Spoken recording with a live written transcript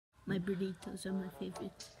My burritos are my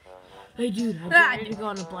favorite. Hey dude, I need to go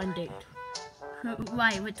on a blind date.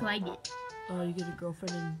 Why? What do I get? You get a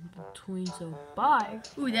girlfriend in between, so bye.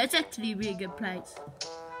 Ooh, that's actually a really good price.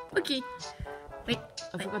 Okay. Wait.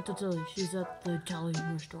 I forgot to tell you, she's at the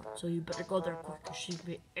Italian restaurant, so you better go there quick or she'll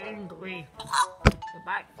be angry.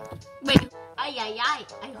 Goodbye. Wait. Ay.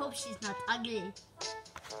 I hope she's not ugly.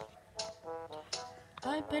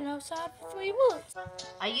 I've been outside for 3 months.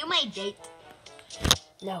 Are you my date?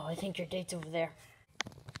 No, I think your date's over there.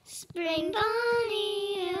 Spring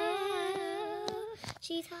Bonnie,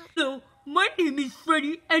 she's hot. Hello, my name is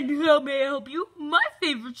Freddy, and how may I help you? My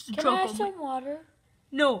favorite's the Can I have chocolate. some water?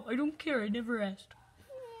 No, I don't care. I never asked.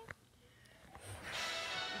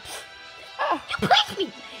 You pushed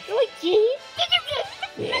me!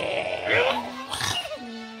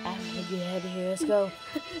 I'm gonna get out of here. Let's go.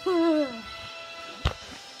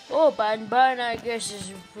 Oh, Bun, I guess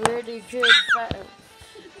it's a pretty good.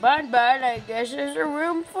 Bun, I guess there's a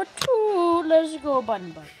room for 2. Let's go,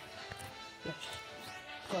 Bun. Yes.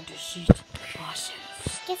 Got the seat. Awesome.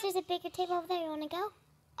 Guess there's a bigger table over there. You wanna go?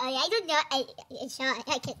 I don't know. I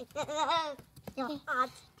can't.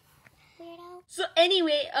 Weirdo. So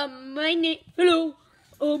anyway, my name. Hello.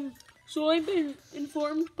 So I've been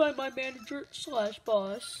informed by my manager /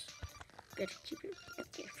 boss. Gotta keep it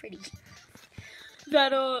up there, Freddy.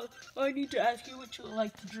 That I need to ask you what you would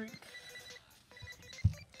like to drink.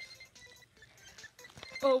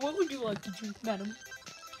 Oh, what would you like to drink, madam?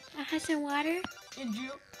 I have some water. And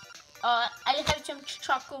you? I'll have some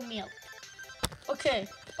chocolate milk. Okay.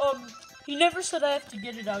 He never said I have to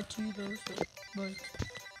get it out to you though, so but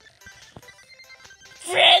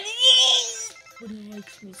Freddy! What do you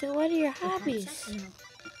like me? So, what are your hobbies?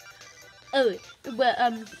 Oh, well,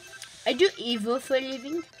 I do evil for a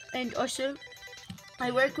living, and also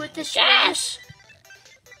I work with the Yes!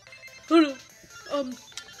 Hello.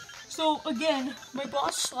 So again, my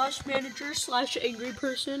boss / manager / angry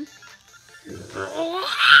person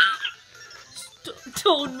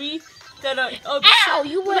told me that Ow!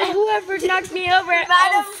 Whoever knocked me over.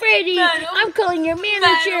 Oh, Freddy! Madam. I'm calling your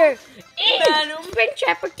manager. Madam.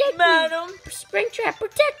 Springtrap, protect Madam. me. Springtrap,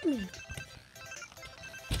 protect me.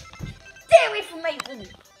 Stay away from my food.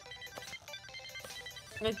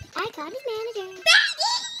 I got his manager.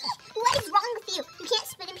 What is wrong with you? You can't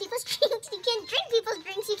spit in people's drinks. You can't drink people's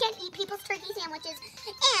drinks. You can't eat people's turkey sandwiches.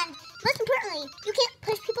 And most importantly, you can't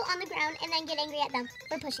push people on the ground and then get angry at them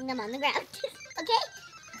for pushing them on the ground. Okay?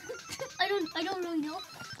 I don't really know.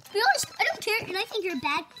 To be honest, I don't care, and I think you're a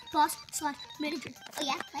bad boss / manager. Oh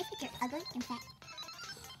yeah? I think you're ugly and fat.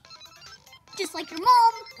 Just like your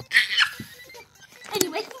mom.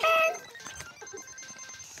 Anyway.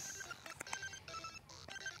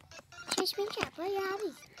 So Springtrap, what are your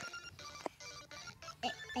hobbies?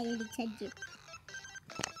 I already said you.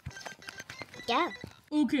 Yeah.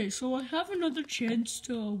 Okay, so I have another chance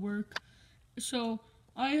to work. So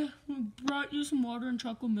I brought you some water and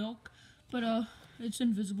chocolate milk, but it's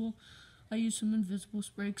invisible. I used some invisible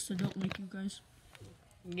spray because I don't like you guys.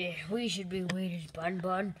 Yeah, we should be waiters,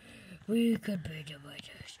 Bun. We could be the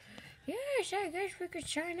waiters. Yes, I guess we could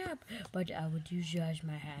sign up, but I would use you as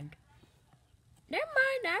my hand. Never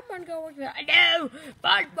mind, I'm gonna go with you. No,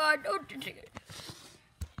 Bun, don't take it.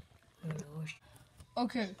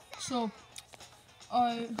 Okay, so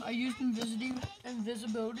I used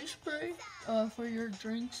invisibility spray for your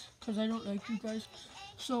drinks because I don't like you guys.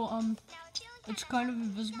 So it's kind of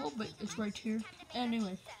invisible, but it's right here.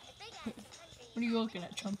 Anyway, what are you looking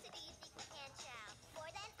at, chum?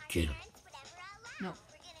 Get him. No.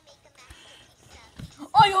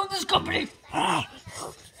 I own this company.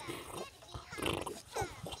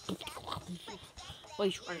 What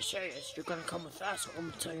you trying to say is you're gonna come with us, or I'm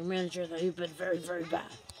gonna tell your manager that you've been very, very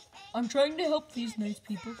bad. I'm trying to help these nice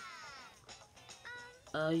people.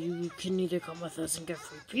 You can either come with us and get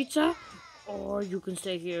free pizza, or you can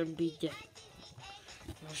stay here and be dead.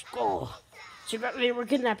 Let's go. Secretly, we're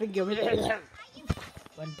kidnapping you. Bun,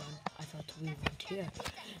 I thought we weren't here.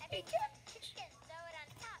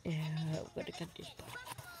 Yeah, we're gonna cut this part.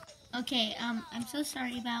 Okay, I'm so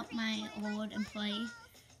sorry about my old employee.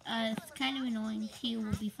 It's kind of annoying. He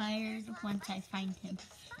will be fired once I find him.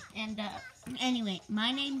 And, anyway,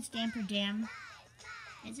 my name's Damper Dam.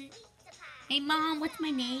 Is it? Hey, Mom, what's my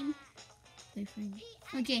name? Toy Freddy.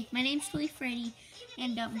 Okay, my name's Toy Freddy,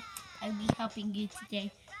 and, I'll be helping you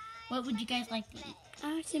today. What would you guys like to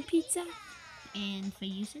eat? Some pizza. And for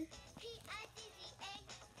you, sir?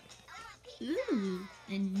 Ooh,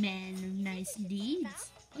 a man of nice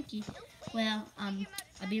deeds. Okay, well, I'll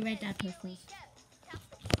be right out here, please.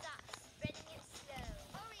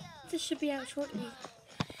 This should be out shortly.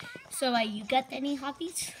 So, you got any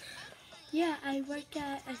hobbies? Yeah, I work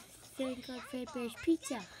at a thing called Fredbear's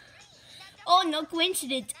Pizza. Oh, no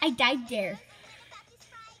coincidence. I died there.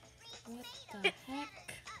 What the heck?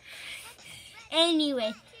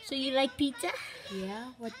 Anyway, so you like pizza?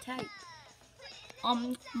 Yeah, what type?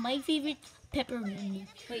 My favorite pepperoni.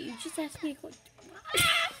 Wait, you just asked me what.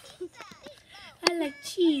 I like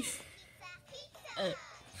cheese.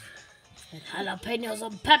 With jalapenos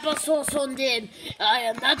and pepper sauce on them. I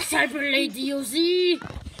am that type of lady, you see.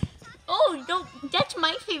 Oh, no, that's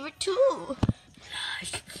my favorite too.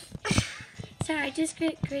 Sorry, I just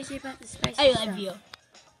get crazy about the spicy I stuff. love you.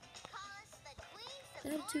 A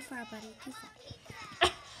little too far, buddy. Too far.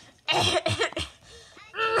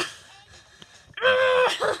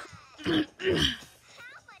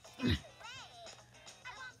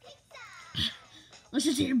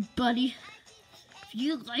 Listen here, buddy. If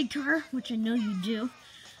you like her, which I know you do,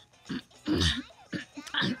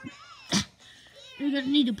 you're gonna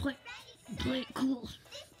need to play it cool.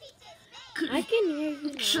 I can hear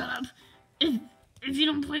you now. Shut up. If you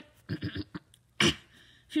don't play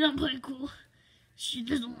if you don't play it cool, she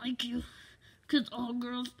doesn't like you. 'Cause all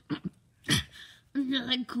girls they're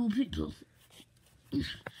like cool people.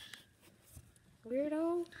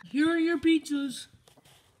 Weirdo. Here are your pizzas.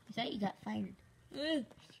 I thought you got fired.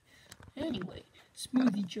 Anyway,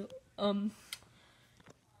 Smoothie Joe.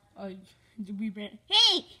 We ran.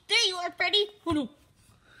 Hey, there you are, Freddy. Oh no,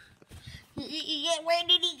 Where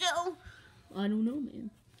did he go? I don't know, man.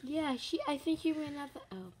 Yeah, I think he ran out the.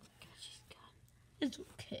 Oh my gosh, she's gone. It's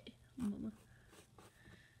okay, Mama.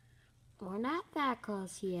 We're not that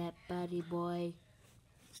close yet, buddy boy.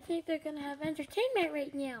 I think they're gonna have entertainment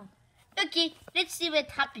right now. Okay, let's see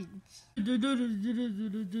what happens. I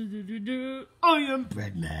am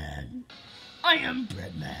Breadman. I am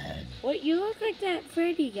Breadman. What, you look like that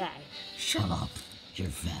Freddy guy. Shut up. You're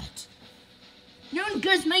fat. No one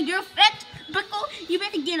goes my girl fat. Buckle, you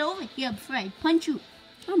better get over here before I punch you.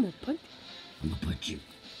 I'm a punch. I'm gonna punch you.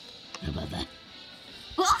 How about that?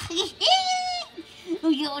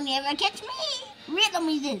 You'll never catch me. Riddle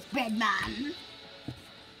me this, Breadman.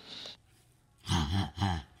 Ha ha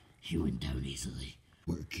ha. You went down easily.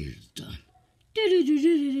 Work here is done.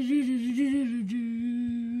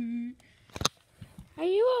 Are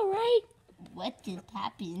you alright? What just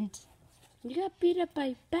happened? You got beat up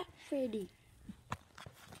by Bat Freddy.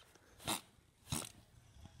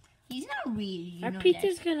 He's not real, you Our know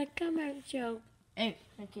pizza's gonna come out, Joe. that.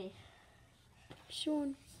 Oh, okay.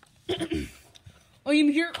 Soon. I am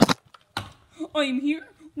here. I am here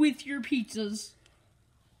with your pizzas.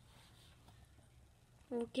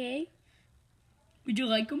 Okay. Would you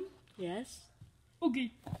like them? Yes.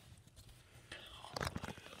 Okay.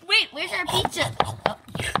 Wait, where's our pizza? Oh.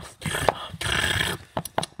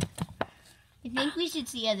 I think we should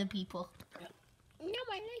see other people. No,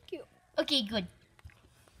 I like you. Okay, good.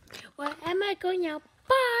 Well, am I going now?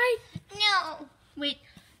 Bye. No. Wait,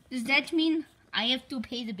 does that mean I have to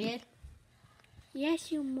pay the bill?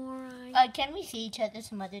 Yes, you moron. Can we see each other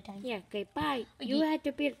some other time? Yeah, okay, bye. Okay. You had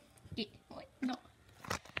to be. Wait, no.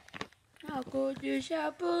 How could this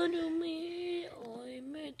happen to me? I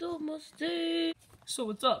made a mistake. So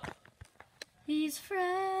what's up? He's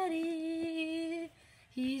Freddy.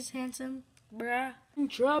 He's handsome, bruh.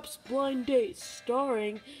 Drops Blind Date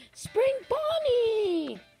starring Spring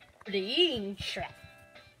Bonnie. The eating trap.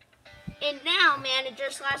 And now,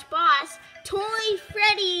 manager slash boss, Toy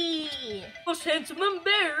Freddy. Most handsome and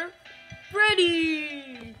bear,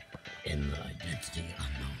 Freddy. In the identity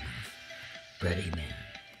unknown of Bready Man,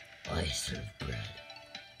 I serve bread.